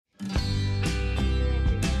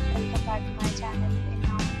channel, and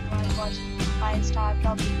now you are watching a 5-star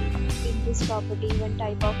property. In this property, one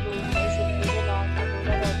type of room is available on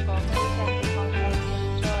Agoda.com. You can click online and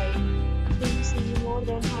enjoy. To see more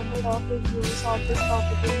than 100 of reviews of this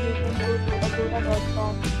property, you can go to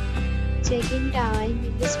Agoda.com. Check-in time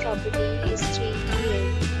in this property is 3 p.m.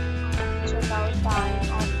 Check-out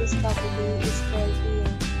time of this property is 12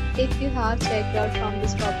 p.m. If you have checked out from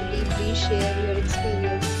this property, please share your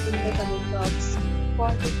experience in the comment box. For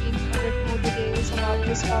booking or more details about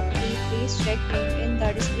this property, please check link in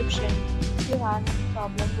the description. If you have any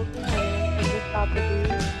problem booking or renting this property,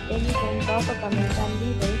 then you can drop a comment and we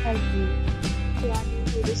will help you. If you are new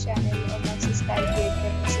to this channel or not subscribed yet,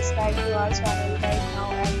 then subscribe to our channel right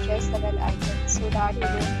now and press the bell icon so that you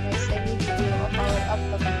don't miss any video of our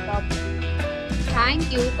upcoming property.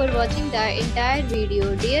 Thank you for watching the entire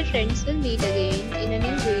video. Dear friends, we'll meet again in a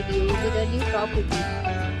new video with a new property.